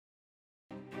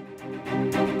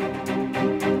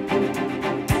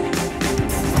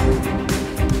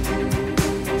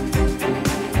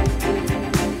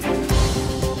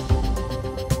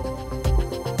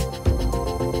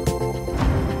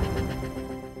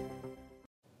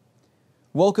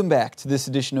Welcome back to this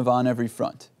edition of On Every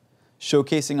Front,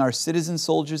 showcasing our citizen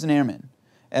soldiers and airmen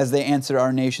as they answer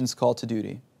our nation's call to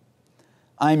duty.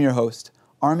 I'm your host,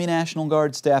 Army National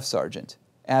Guard Staff Sergeant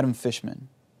Adam Fishman.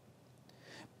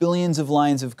 Billions of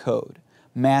lines of code,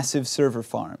 massive server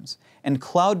farms, and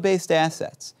cloud-based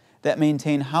assets that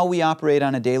maintain how we operate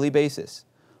on a daily basis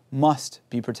must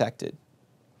be protected.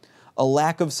 A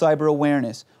lack of cyber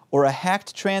awareness or a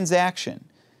hacked transaction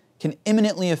can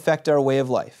imminently affect our way of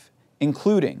life,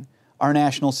 including our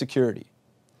national security.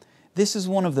 This is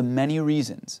one of the many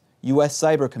reasons U.S.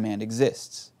 Cyber Command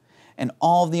exists, and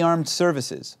all of the armed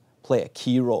services play a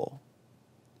key role.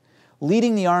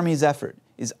 Leading the Army's effort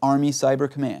is Army Cyber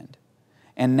Command,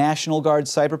 and National Guard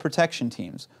cyber protection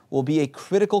teams will be a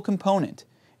critical component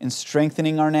in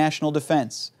strengthening our national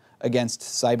defense against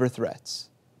cyber threats.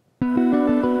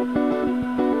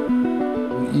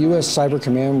 U.S. Cyber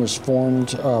Command was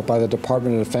formed by the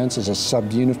Department of Defense as a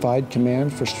sub-unified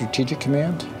command for Strategic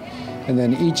Command. And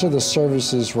then each of the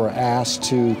services were asked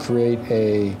to create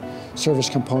a service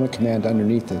component command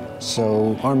underneath it.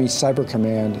 So Army Cyber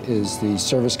Command is the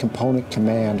service component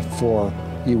command for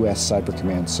U.S. Cyber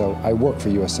Command. So I work for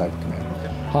U.S. Cyber Command.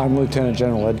 Hi, I'm Lieutenant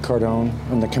General Ed Cardon.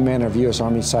 I'm the commander of U.S.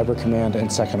 Army Cyber Command and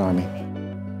 2nd Army.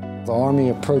 The Army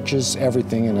approaches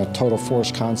everything in a total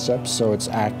force concept, so it's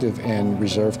active and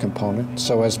reserve component.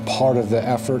 So as part of the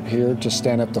effort here to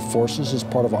stand up the forces as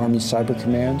part of Army Cyber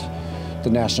Command, the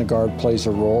National Guard plays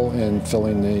a role in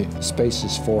filling the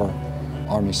spaces for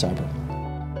Army Cyber.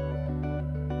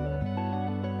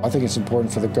 I think it's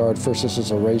important for the Guard. First, this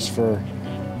is a race for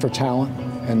talent,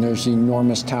 and there's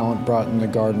enormous talent brought in the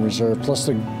Guard and Reserve. Plus,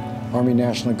 the Army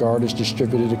National Guard is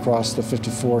distributed across the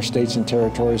 54 states and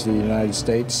territories of the United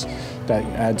States. That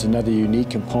adds another unique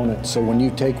component. So when you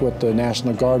take what the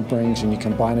National Guard brings and you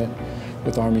combine it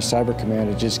with Army Cyber Command,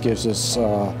 it just gives us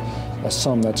a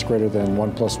sum that's greater than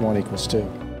 1 + 1 = 2.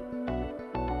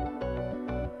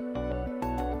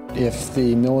 If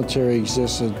the military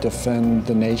exists to defend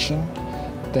the nation,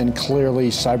 then clearly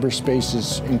cyberspace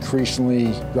is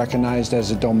increasingly recognized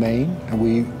as a domain, and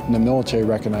we in the military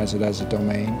recognize it as a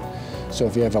domain. So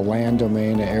if you have a land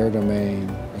domain, an air domain,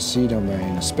 a sea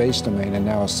domain, a space domain, and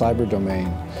now a cyber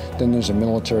domain, then there's a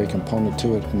military component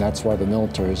to it, and that's why the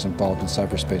military is involved in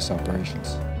cyberspace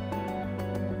operations.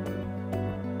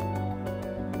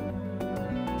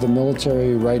 The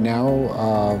military right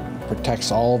now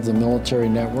protects all of the military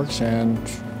networks and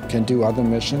can do other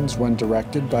missions when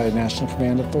directed by national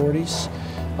command authorities.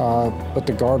 But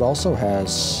the Guard also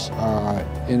has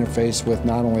interface with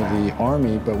not only the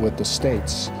Army, but with the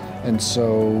states. And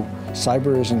so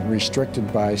cyber isn't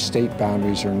restricted by state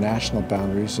boundaries or national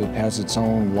boundaries. It has its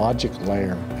own logic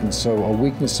layer. And so a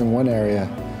weakness in one area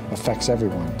affects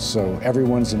everyone. So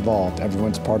everyone's involved.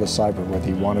 Everyone's part of cyber, whether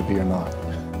you want to be or not.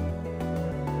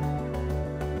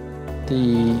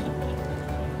 The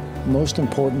most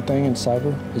important thing in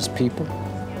cyber is people.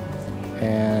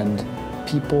 And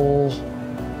people,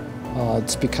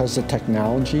 it's because the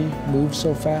technology moves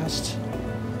so fast.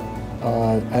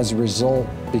 As a result,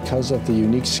 because of the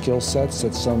unique skill sets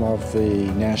that some of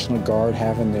the National Guard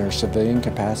have in their civilian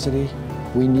capacity,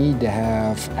 we need to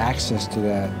have access to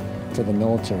that for the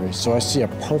military. So I see a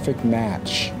perfect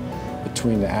match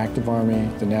between the active Army,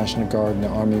 the National Guard, and the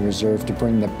Army Reserve to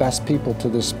bring the best people to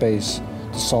this space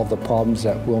to solve the problems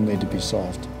that will need to be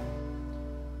solved.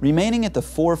 Remaining at the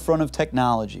forefront of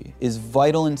technology is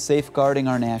vital in safeguarding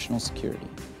our national security.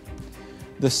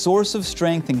 The source of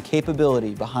strength and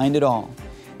capability behind it all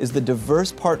is the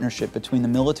diverse partnership between the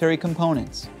military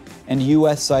components and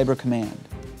U.S. Cyber Command.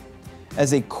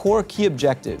 As a core key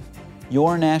objective,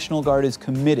 your National Guard is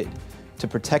committed to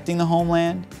protecting the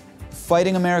homeland,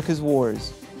 fighting America's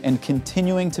wars, and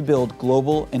continuing to build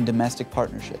global and domestic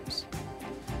partnerships.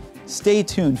 Stay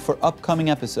tuned for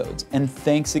upcoming episodes, and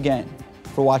thanks again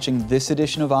for watching this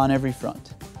edition of On Every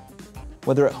Front.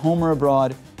 Whether at home or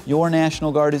abroad, your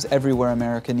National Guard is everywhere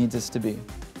America needs us to be.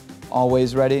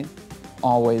 Always ready,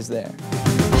 always there.